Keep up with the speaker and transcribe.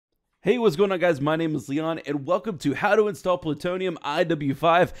Hey, what's going on, guys? My name is Leon, and welcome to How to Install Plutonium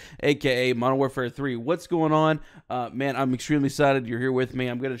IW5, aka Modern Warfare 3. What's going on? Man, I'm extremely excited you're here with me.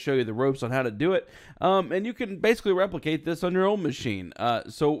 I'm going to show you the ropes on how to do it, and you can basically replicate this on your own machine.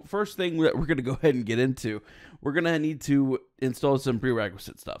 So first thing that we're going to go ahead and get into, we're going to need to install some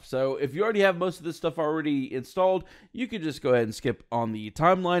prerequisite stuff. So if you already have most of this stuff already installed, you can just go ahead and skip on the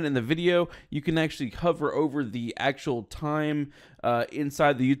timeline in the video. You can actually hover over the actual time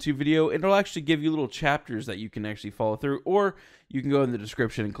inside the YouTube video, and it'll actually give you little chapters that you can actually follow through, or you can go in the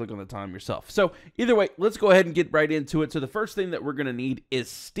description and click on the time yourself. So either way, let's go ahead and get right into it. So the first thing that we're going to need is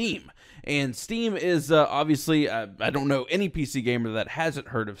Steam. And Steam is obviously, I don't know any PC gamer that hasn't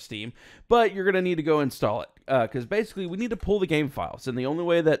heard of Steam, but you're going to need to go install it because basically we need to pull the game files. And the only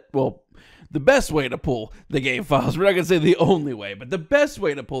way that, well, the best way to pull the game files, we're not going to say the only way, but the best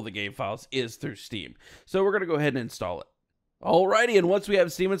way to pull the game files is through Steam. So we're going to go ahead and install it. Alrighty, and once we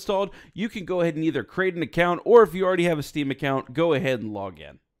have Steam installed, you can go ahead and either create an account, or if you already have a Steam account, go ahead and log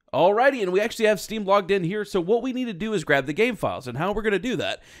in. Alrighty, and we actually have Steam logged in here, so what we need to do is grab the game files, and how we're going to do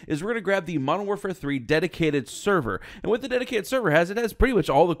that is we're going to grab the Modern Warfare 3 dedicated server, and what the dedicated server has, it has pretty much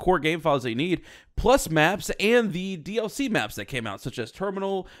all the core game files that you need, plus maps and the DLC maps that came out, such as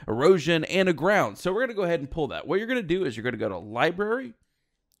Terminal, Erosion, and Aground. So we're going to go ahead and pull that. What you're going to do is you're going to go to Library,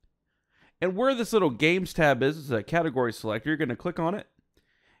 and where this little Games tab is a category selector. You're going to click on it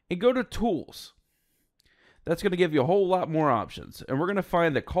and go to Tools. That's going to give you a whole lot more options. And we're going to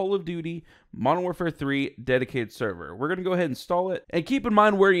find the Call of Duty Modern Warfare 3 dedicated server. We're going to go ahead and install it. And keep in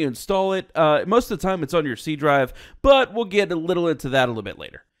mind where you install it. Most of the time it's on your C drive, but we'll get a little into that a little bit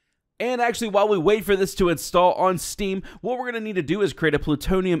later. And actually, while we wait for this to install on Steam, what we're going to need to do is create a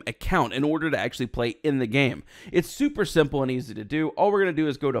Plutonium account in order to actually play in the game. It's super simple and easy to do. All we're going to do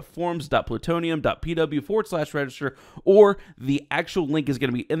is go to forms.plutonium.pw/register, or the actual link is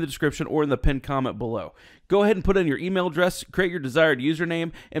going to be in the description or in the pinned comment below. Go ahead and put in your email address, create your desired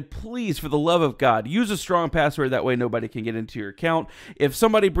username, and please, for the love of God, use a strong password. That way nobody can get into your account. If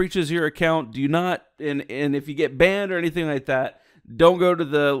somebody breaches your account, do not, and if you get banned or anything like that, don't go to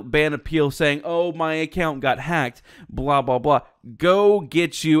the ban appeal saying, oh, my account got hacked, blah, blah, blah. Go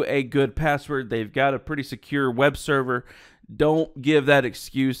get you a good password. They've got a pretty secure web server. Don't give that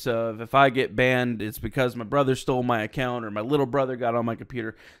excuse of, if I get banned, it's because my brother stole my account or my little brother got on my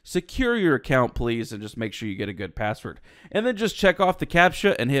computer. Secure your account, please, and just make sure you get a good password. And then just check off the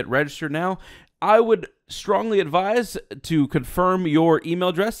CAPTCHA and hit register now. I would strongly advise to confirm your email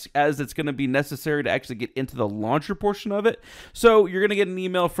address, as it's going to be necessary to actually get into the launcher portion of it. So you're going to get an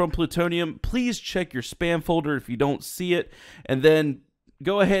email from Plutonium. Please check your spam folder if you don't see it, and then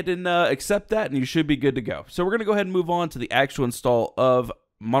go ahead and accept that, and you should be good to go. So we're going to go ahead and move on to the actual install of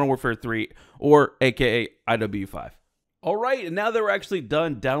Modern Warfare 3, or aka IW5. Alright, and now that we're actually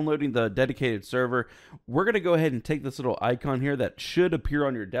done downloading the dedicated server, we're going to go ahead and take this little icon here that should appear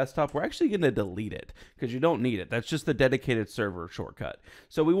on your desktop. We're actually going to delete it because you don't need it. That's just the dedicated server shortcut.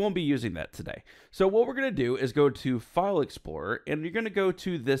 So we won't be using that today. So what we're going to do is go to File Explorer, and you're going to go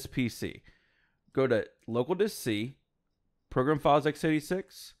to this PC. Go to Local Disk C, Program Files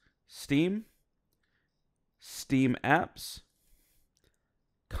x86, Steam, Steam Apps,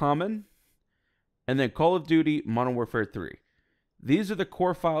 Common, and then Call of Duty Modern Warfare 3. These are the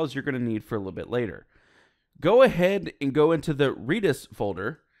core files you're going to need for a little bit later. Go ahead and go into the Redis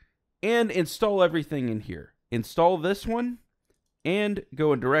folder and install everything in here. Install this one and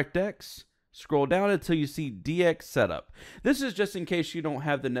go in DirectX. Scroll down until you see DX Setup. This is just in case you don't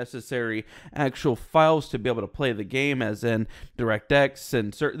have the necessary actual files to be able to play the game, as in DirectX,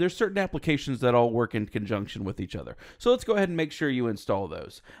 and there's certain applications that all work in conjunction with each other. So let's go ahead and make sure you install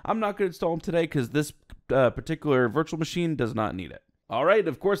those. I'm not going to install them today because this particular virtual machine does not need it. Alright,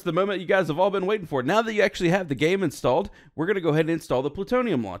 of course, the moment you guys have all been waiting for. Now that you actually have the game installed, we're going to go ahead and install the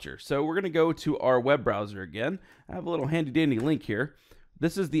Plutonium launcher. So we're going to go to our web browser again. I have a little handy dandy link here.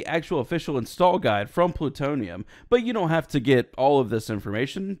 This is the actual official install guide from Plutonium, but you don't have to get all of this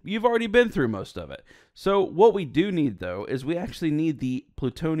information. You've already been through most of it. So what we do need, though, is we actually need the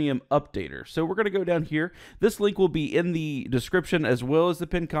Plutonium updater. So we're going to go down here. This link will be in the description as well as the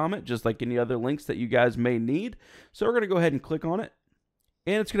pinned comment, just like any other links that you guys may need. So we're going to go ahead and click on it,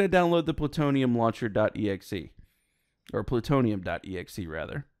 and it's going to download the Plutonium launcher.exe, or plutonium.exe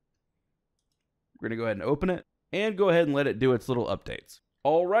rather. We're going to go ahead and open it, and go ahead and let it do its little updates.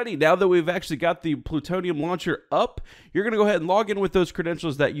 Alrighty, now that we've actually got the Plutonium launcher up, you're going to go ahead and log in with those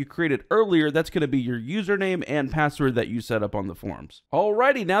credentials that you created earlier. That's going to be your username and password that you set up on the forums.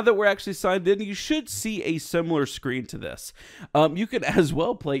 Alrighty, now that we're actually signed in, you should see a similar screen to this. You can as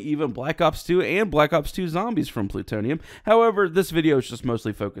well play even Black Ops 2 and Black Ops 2 Zombies from Plutonium. However, this video is just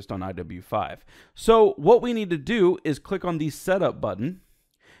mostly focused on IW5. So what we need to do is click on the setup button.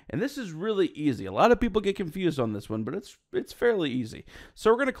 And this is really easy. A lot of people get confused on this one, but it's fairly easy. So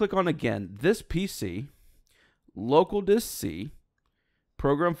we're going to click on, again, this PC, local disk C,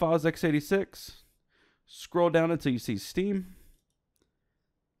 program files x86, scroll down until you see Steam,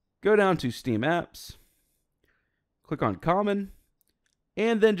 go down to Steam apps, click on common,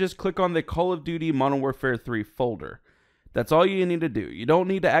 and then just click on the Call of Duty Modern Warfare 3 folder. That's all you need to do. You don't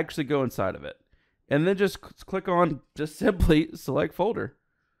need to actually go inside of it. And then just click on, just simply select folder.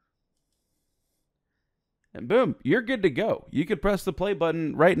 And boom, you're good to go. You can press the play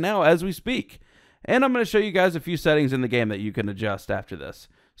button right now as we speak. And I'm going to show you guys a few settings in the game that you can adjust after this.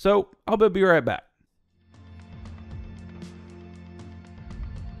 So I'll be right back.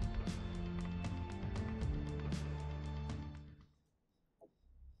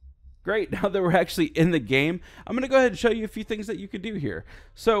 Great, now that we're actually in the game, I'm going to go ahead and show you a few things that you could do here.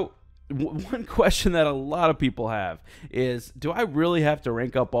 So one question that a lot of people have is, do I really have to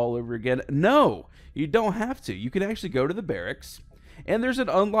rank up all over again? No, you don't have to. You can actually go to the barracks, and there's an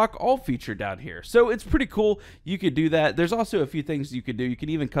unlock all feature down here. So it's pretty cool. You could do that. There's also a few things you could do. You can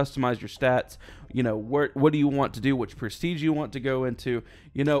even customize your stats. You know, what do you want to do? Which prestige you want to go into?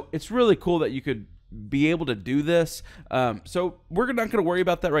 You know, it's really cool that you could be able to do this. So we're not going to worry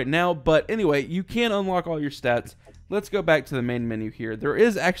about that right now. But anyway, you can unlock all your stats. Let's go back to the main menu here. There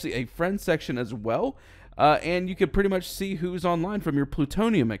is actually a friends section as well. And you can pretty much see who's online from your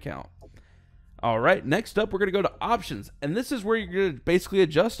Plutonium account. All right, next up, we're going to go to options, and this is where you're going to basically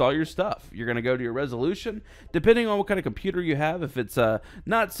adjust all your stuff. You're going to go to your resolution, depending on what kind of computer you have. If it's a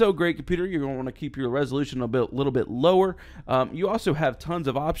not so great computer, you're going to want to keep your resolution a little bit lower. You also have tons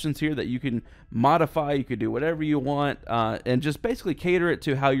of options here that you can modify. You can do whatever you want, and just basically cater it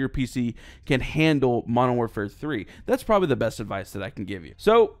to how your PC can handle Modern Warfare 3. That's probably the best advice that I can give you.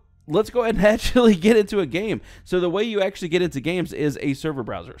 So let's go ahead and actually get into a game. So the way you actually get into games is a server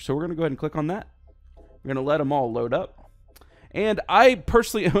browser. So we're going to go ahead and click on that. We're going to let them all load up. And I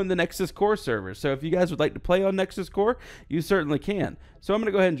personally own the Nexus Core server. So if you guys would like to play on Nexus Core, you certainly can. So I'm going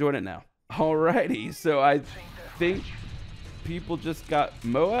to go ahead and join it now. Alrighty. So I think people just got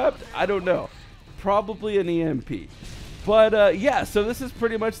Moabbed. I don't know. Probably an EMP. But yeah, so this is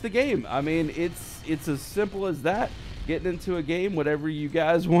pretty much the game. I mean, it's as simple as that. Getting into a game, whatever you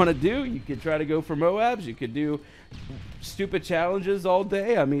guys want to do. You could try to go for Moabs. You could do stupid challenges all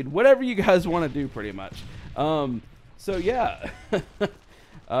day. I mean, whatever you guys want to do, pretty much. So yeah,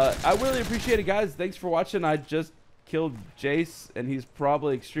 I really appreciate it, guys. Thanks for watching. I just killed Jace, and he's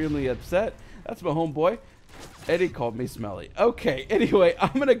probably extremely upset. That's my homeboy. Eddie called me smelly. Okay, anyway,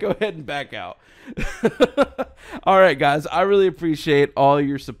 I'm going to go ahead and back out. All right, guys, I really appreciate all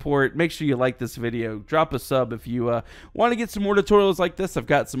your support. Make sure you like this video. Drop a sub if you want to get some more tutorials like this. I've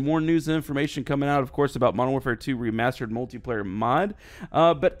got some more news and information coming out, of course, about Modern Warfare 2 Remastered Multiplayer Mod.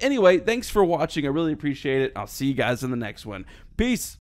 But anyway, thanks for watching. I really appreciate it. I'll see you guys in the next one. Peace.